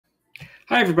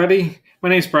Hi, everybody. My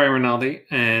name is Brian Rinaldi,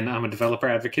 and I'm a developer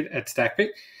advocate at StackPit.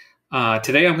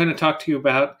 Today, I'm going to talk to you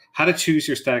about how to choose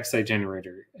your static site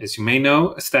generator. As you may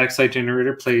know, a static site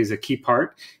generator plays a key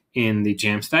part in the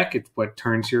Jamstack. It's what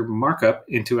turns your markup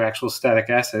into actual static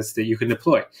assets that you can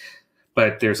deploy.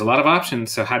 But there's a lot of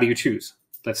options, so how do you choose?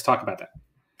 Let's talk about that.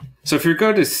 So if you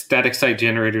go to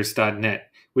staticsitegenerators.net,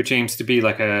 which aims to be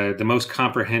like the most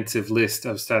comprehensive list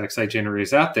of static site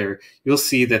generators out there, you'll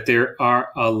see that there are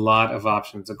a lot of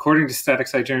options. According to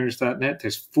staticsitegenerators.net,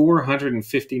 there's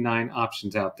 459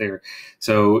 options out there.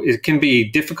 So it can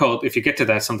be difficult if you get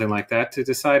to something like that to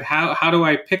decide how do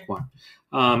I pick one.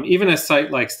 Even a site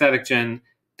like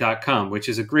staticgen.com, which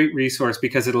is a great resource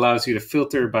because it allows you to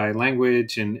filter by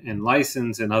language and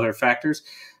license and other factors,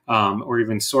 or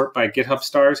even sort by GitHub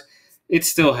stars. It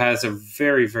still has a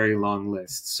very, very long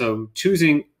list. So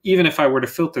choosing, even if I were to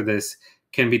filter this,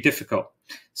 can be difficult.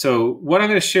 So what I'm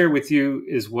going to share with you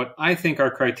is what I think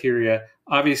are criteria.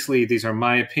 Obviously, these are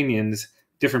my opinions.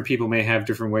 Different people may have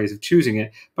different ways of choosing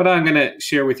it, but I'm going to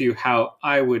share with you how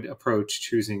I would approach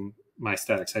choosing my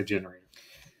static site generator.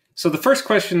 So the first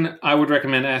question I would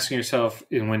recommend asking yourself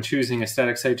when choosing a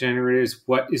static site generator is,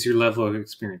 what is your level of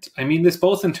experience? I mean this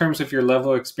both in terms of your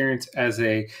level of experience as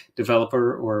a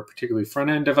developer or particularly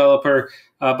front-end developer,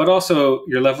 but also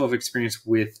your level of experience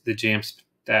with the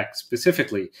Jamstack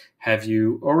specifically. Have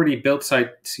you already built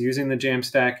sites using the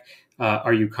Jamstack?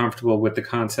 Are you comfortable with the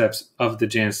concepts of the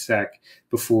Jamstack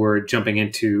before jumping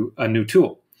into a new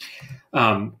tool?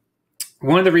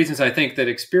 One of the reasons I think that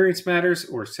experience matters,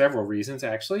 or several reasons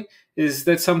actually, is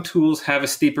that some tools have a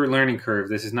steeper learning curve.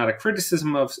 This is not a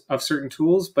criticism of certain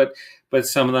tools, but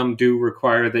some of them do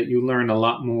require that you learn a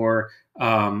lot more,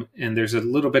 and there's a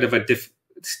little bit of a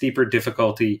steeper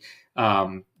difficulty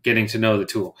getting to know the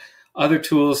tool. Other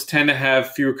tools tend to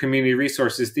have fewer community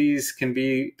resources.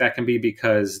 That can be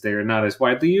because they're not as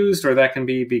widely used, or that can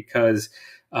be because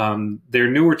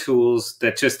they're newer tools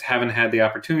that just haven't had the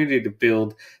opportunity to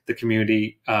build the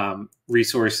community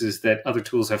resources that other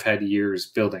tools have had years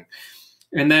building.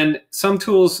 And then some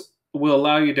tools will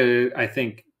allow you to, I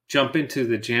think, jump into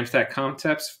the Jamstack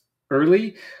concepts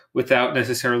early without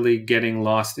necessarily getting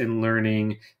lost in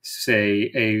learning,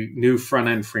 say, a new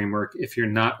front-end framework if you're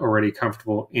not already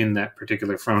comfortable in that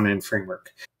particular front-end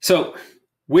framework. So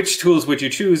which tools would you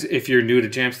choose if you're new to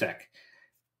Jamstack?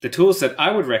 The tools that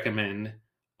I would recommend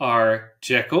are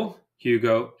Jekyll,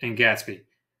 Hugo, and Gatsby.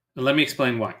 And let me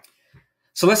explain why.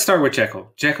 So let's start with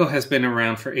Jekyll. Jekyll has been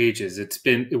around for ages.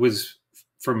 It was,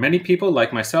 for many people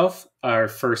like myself, our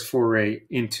first foray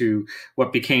into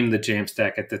what became the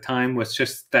Jamstack. At the time was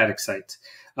just static sites.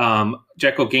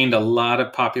 Jekyll gained a lot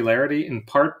of popularity in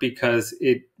part because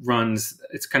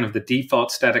it's kind of the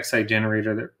default static site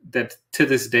generator that to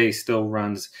this day still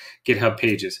runs GitHub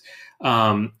pages.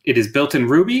 It is built in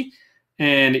Ruby,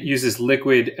 and it uses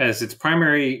Liquid as its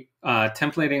primary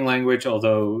templating language,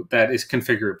 although that is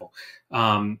configurable.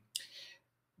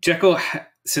 Jekyll,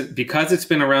 because it's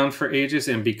been around for ages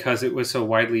and because it was so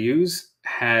widely used,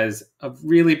 has a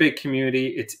really big community.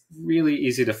 It's really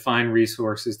easy to find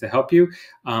resources to help you.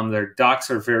 Their docs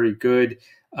are very good.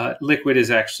 Liquid is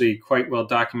actually quite well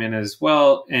documented as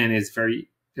well, and is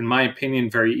in my opinion,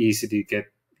 very easy to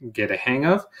get a hang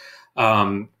of.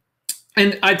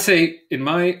 And I'd say, in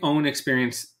my own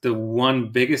experience, the one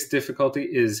biggest difficulty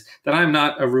is that I'm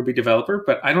not a Ruby developer,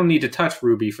 but I don't need to touch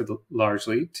Ruby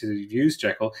largely to use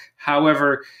Jekyll.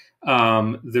 However,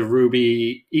 the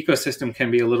Ruby ecosystem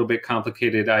can be a little bit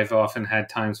complicated. I've often had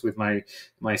times with my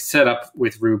setup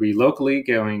with Ruby locally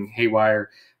going haywire,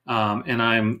 and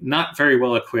I'm not very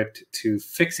well equipped to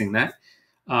fixing that.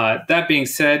 That being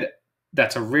said,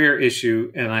 that's a rare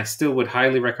issue, and I still would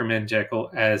highly recommend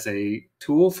Jekyll as a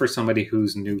tool for somebody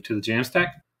who's new to the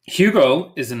Jamstack.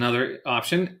 Hugo is another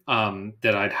option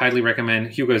that I'd highly recommend.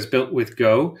 Hugo is built with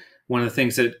Go. One of the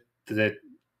things that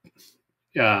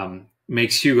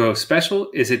makes Hugo special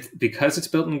is because it's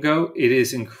built in Go, it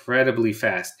is incredibly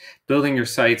fast. Building your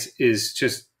sites is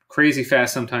just crazy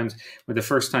fast sometimes. With the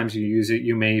first times you use it,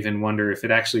 you may even wonder if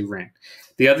it actually ran.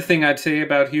 The other thing I'd say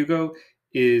about Hugo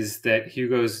is that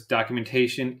Hugo's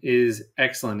documentation is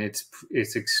excellent.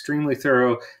 It's extremely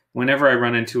thorough. Whenever I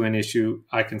run into an issue,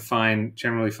 I can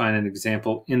generally find an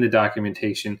example in the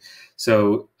documentation.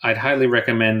 So I'd highly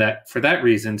recommend that for that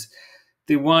reasons.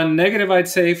 The one negative I'd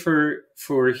say for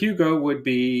Hugo would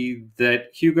be that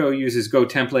Hugo uses Go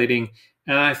templating,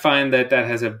 and I find that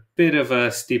has a bit of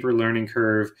a steeper learning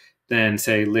curve than,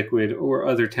 say, Liquid or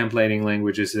other templating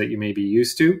languages that you may be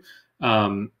used to.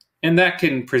 And that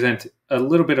can present a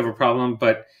little bit of a problem,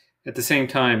 but at the same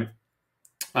time,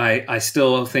 I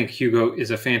still think Hugo is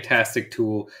a fantastic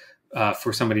tool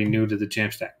for somebody new to the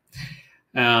Jamstack.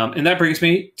 And that brings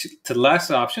me to the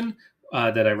last option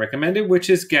that I recommended, which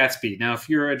is Gatsby. Now, if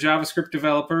you're a JavaScript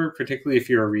developer, particularly if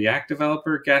you're a React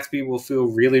developer, Gatsby will feel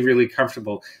really, really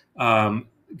comfortable.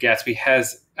 Gatsby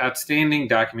has outstanding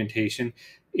documentation.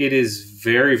 It is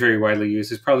very, very widely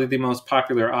used. It's probably the most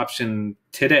popular option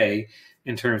today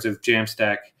in terms of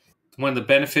Jamstack. One of the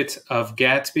benefits of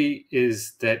Gatsby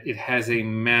is that it has a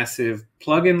massive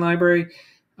plugin library.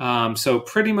 So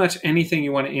pretty much anything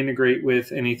you want to integrate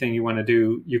with, anything you want to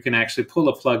do, you can actually pull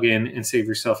a plugin and save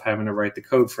yourself having to write the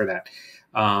code for that.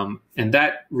 And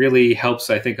that really helps,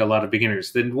 I think, a lot of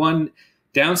beginners. The one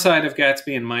downside of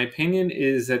Gatsby, in my opinion,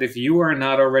 is that if you are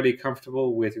not already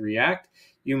comfortable with React,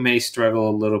 you may struggle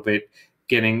a little bit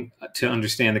getting to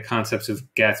understand the concepts of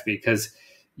Gatsby, because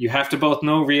you have to both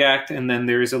know React, and then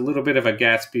there's a little bit of a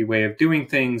Gatsby way of doing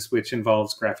things, which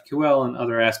involves GraphQL and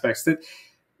other aspects that,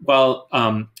 while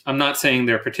I'm not saying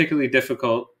they're particularly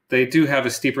difficult, they do have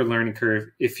a steeper learning curve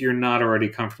if you're not already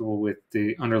comfortable with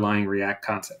the underlying React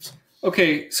concepts.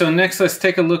 Okay, so next let's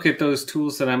take a look at those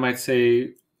tools that I might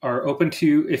say are open to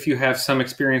you if you have some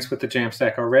experience with the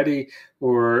Jamstack already,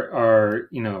 or are,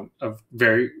 a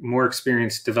very more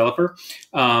experienced developer.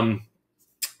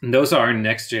 Those are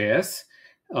Next.js,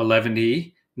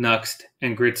 Eleventy, Nuxt,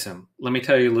 and Gridsome. Let me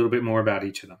tell you a little bit more about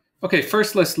each of them. Okay,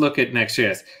 first let's look at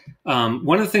Next.js.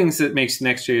 One of the things that makes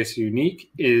Next.js unique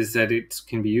is that it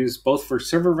can be used both for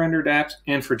server-rendered apps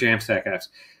and for Jamstack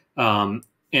apps.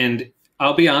 And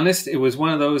I'll be honest, it was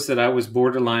one of those that I was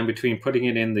borderline between putting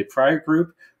it in the prior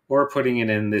group or putting it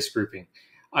in this grouping.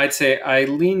 I'd say I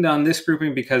leaned on this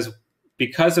grouping because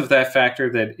of that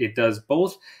factor that it does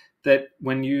both, that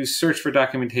when you search for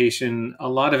documentation, a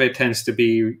lot of it tends to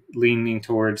be leaning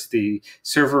towards the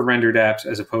server-rendered apps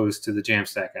as opposed to the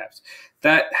Jamstack apps.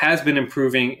 That has been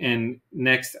improving, and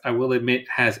Next, I will admit,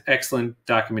 has excellent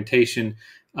documentation.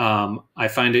 I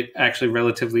find it actually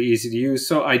relatively easy to use,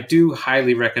 so I do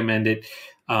highly recommend it,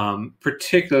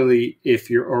 particularly if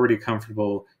you're already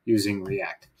comfortable using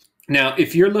React. Now,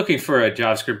 if you're looking for a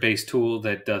JavaScript-based tool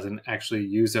that doesn't actually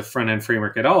use a front-end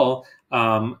framework at all,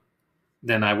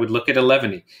 then I would look at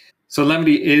Eleventy. So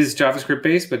Eleventy is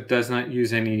JavaScript-based, but does not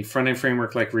use any front-end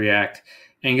framework like React,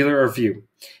 Angular, or Vue.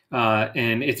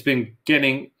 And it's been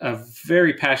getting a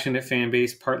very passionate fan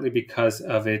base, partly because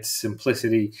of its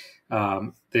simplicity.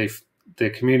 The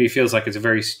community feels like it's a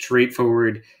very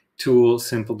straightforward tool,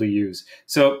 simple to use.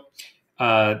 So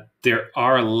there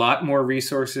are a lot more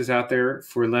resources out there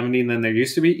for Eleventy than there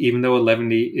used to be, even though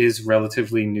Eleventy is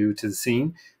relatively new to the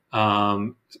scene.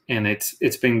 And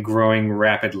it's been growing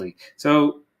rapidly.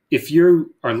 So if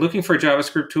you are looking for a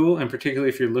JavaScript tool, and particularly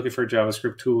if you're looking for a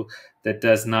JavaScript tool that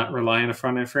does not rely on a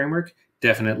front-end framework,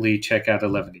 definitely check out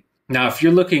Eleventy. Now, if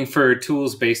you're looking for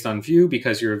tools based on Vue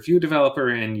because you're a Vue developer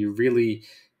and you really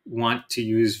want to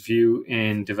use Vue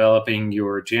in developing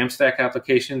your Jamstack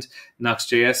applications,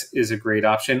 Nuxt.js is a great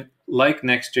option. Like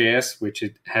Next.js, which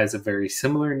it has a very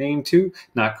similar name to,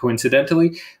 not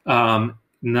coincidentally,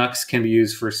 Nuxt can be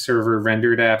used for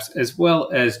server-rendered apps as well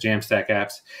as Jamstack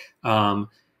apps.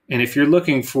 And if you're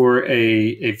looking for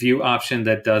a Vue option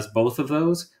that does both of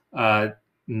those,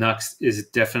 Nuxt is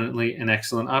definitely an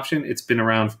excellent option. It's been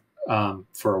around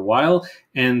for a while,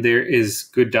 and there is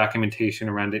good documentation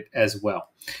around it as well.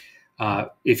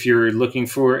 If you're looking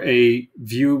for a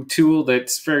Vue tool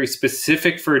that's very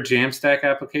specific for Jamstack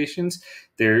applications,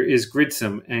 there is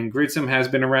Gridsome, and Gridsome has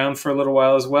been around for a little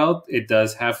while as well. It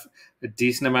does have a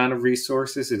decent amount of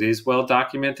resources. It is well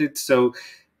documented, so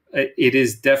it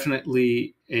is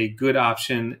definitely a good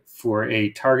option for a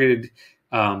targeted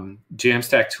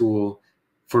Jamstack tool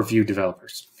for Vue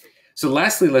developers. So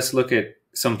lastly, let's look at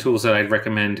some tools that I'd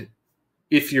recommend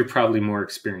if you're probably more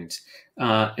experienced.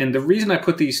 And the reason I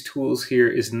put these tools here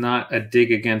is not a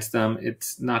dig against them.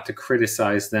 It's not to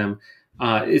criticize them.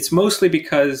 It's mostly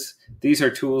because these are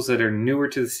tools that are newer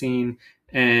to the scene,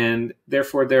 and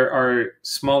therefore there are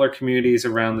smaller communities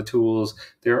around the tools.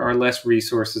 There are less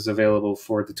resources available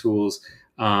for the tools.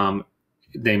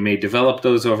 They may develop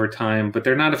those over time, but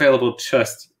they're not available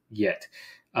just yet.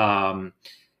 And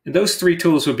those three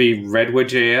tools would be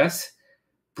Redwood.js,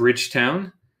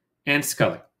 Bridgetown, and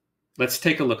Scully. Let's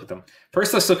take a look at them.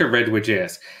 First, let's look at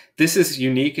Redwood.js. This is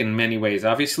unique in many ways.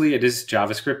 Obviously, it is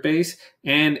JavaScript-based,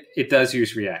 and it does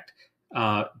use React.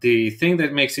 The thing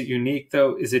that makes it unique,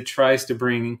 though, is it tries to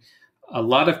bring a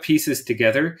lot of pieces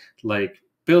together, like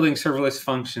building serverless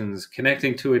functions,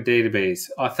 connecting to a database,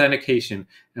 authentication,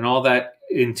 and all that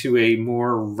into a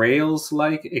more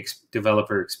Rails-like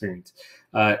developer experience.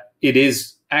 It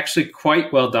is actually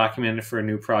quite well documented for a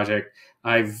new project.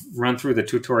 I've run through the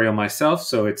tutorial myself,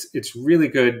 so it's really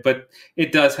good, but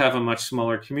it does have a much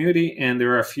smaller community, and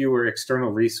there are fewer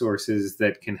external resources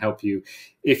that can help you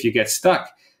if you get stuck.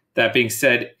 That being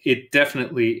said, it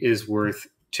definitely is worth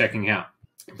checking out.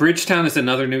 Bridgetown is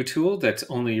another new tool that's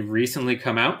only recently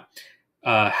come out.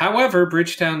 However,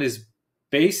 Bridgetown is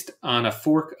based on a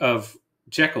fork of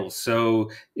Jekyll. So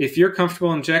if you're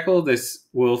comfortable in Jekyll, this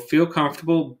will feel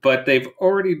comfortable, but they've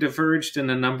already diverged in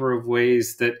a number of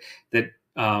ways that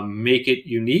make it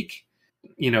unique.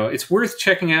 It's worth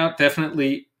checking out,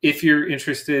 definitely, if you're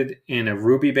interested in a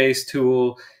Ruby-based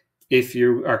tool, if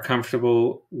you are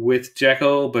comfortable with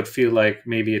Jekyll but feel like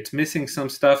maybe it's missing some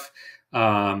stuff.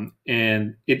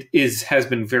 And it has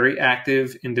been very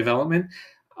active in development.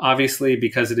 Obviously,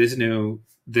 because it is new,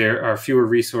 there are fewer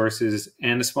resources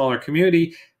and a smaller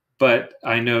community, but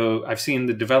I know I've seen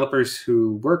the developers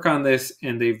who work on this,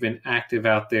 and they've been active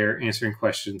out there answering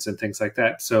questions and things like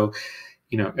that. So,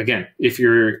 again, if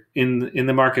you're in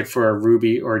the market for a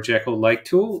Ruby or Jekyll-like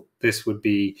tool, this would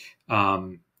be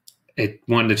one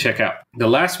to check out. The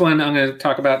last one I'm going to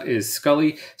talk about is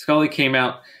Scully. Scully came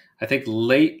out, I think,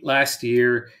 late last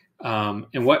year.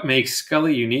 And what makes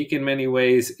Scully unique in many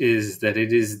ways is that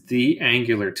it is the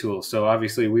Angular tool. So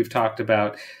obviously we've talked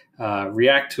about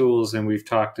React tools, and we've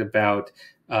talked about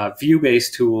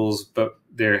Vue-based tools, but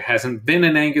there hasn't been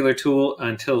an Angular tool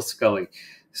until Scully.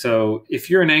 So if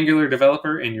you're an Angular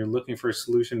developer and you're looking for a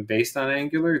solution based on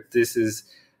Angular, this is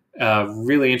a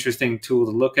really interesting tool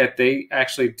to look at. They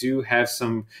actually do have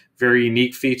some very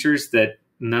unique features that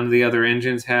none of the other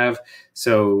engines have.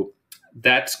 So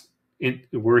that's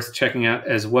worth checking out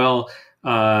as well.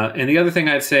 And the other thing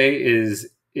I'd say is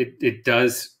it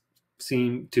does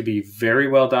seem to be very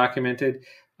well documented.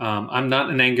 I'm not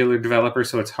an Angular developer,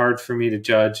 so it's hard for me to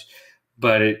judge,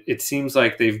 but it seems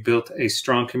like they've built a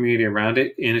strong community around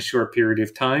it in a short period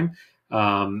of time.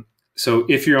 So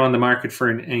if you're on the market for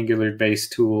an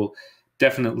Angular-based tool,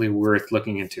 definitely worth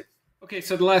looking into. Okay,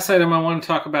 so the last item I want to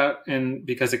talk about, and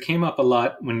because it came up a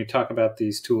lot when you talk about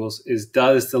these tools, is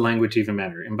does the language even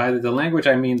matter? And by the language,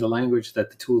 I mean the language that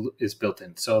the tool is built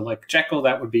in. So like Jekyll,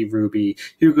 that would be Ruby.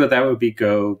 Hugo, that would be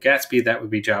Go. Gatsby, that would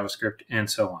be JavaScript, and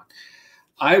so on.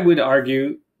 I would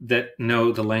argue that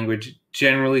no, the language,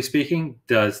 generally speaking,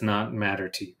 does not matter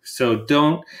to you. So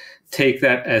don't take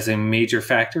that as a major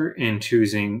factor in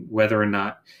choosing whether or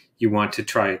not you want to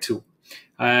try a tool.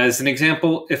 As an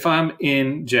example, if I'm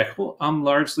in Jekyll, I'm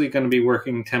largely going to be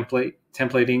working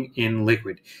templating in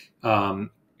Liquid.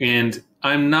 And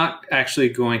I'm not actually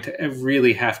going to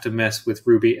really have to mess with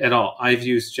Ruby at all. I've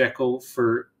used Jekyll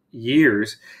for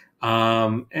years,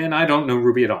 and I don't know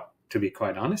Ruby at all, to be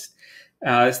quite honest.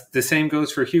 The same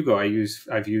goes for Hugo.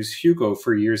 I've used Hugo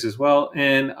for years as well,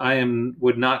 and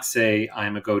would not say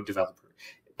I'm a Go developer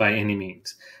by any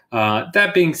means.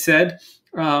 That being said,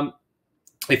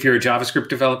 if you're a JavaScript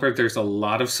developer, there's a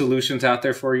lot of solutions out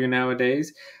there for you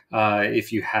nowadays.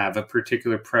 If you have a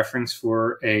particular preference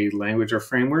for a language or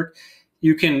framework,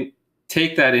 you can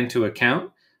take that into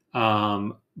account.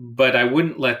 But I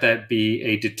wouldn't let that be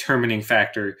a determining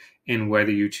factor in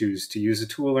whether you choose to use a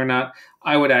tool or not.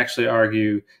 I would actually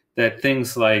argue that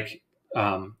things like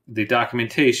the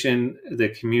documentation, the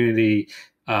community,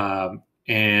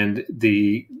 and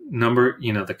the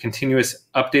the continuous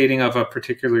updating of a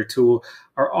particular tool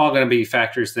are all going to be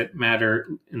factors that matter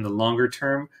in the longer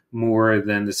term more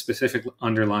than the specific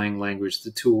underlying language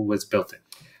the tool was built in.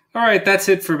 All right, that's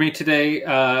it for me today.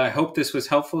 I hope this was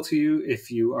helpful to you if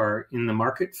you are in the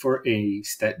market for a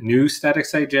new static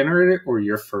site generator or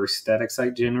your first static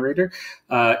site generator.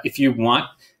 If you want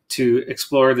to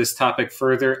explore this topic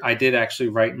further, I did actually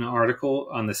write an article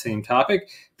on the same topic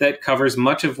that covers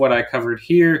much of what I covered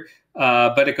here,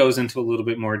 but it goes into a little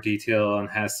bit more detail and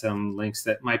has some links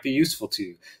that might be useful to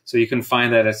you. So you can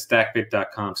find that at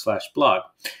stackbit.com/blog.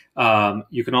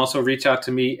 You can also reach out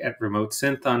to me at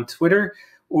RemoteSynth on Twitter,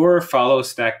 or follow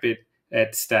StackBit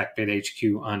at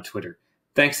StackBitHQ on Twitter.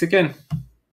 Thanks again.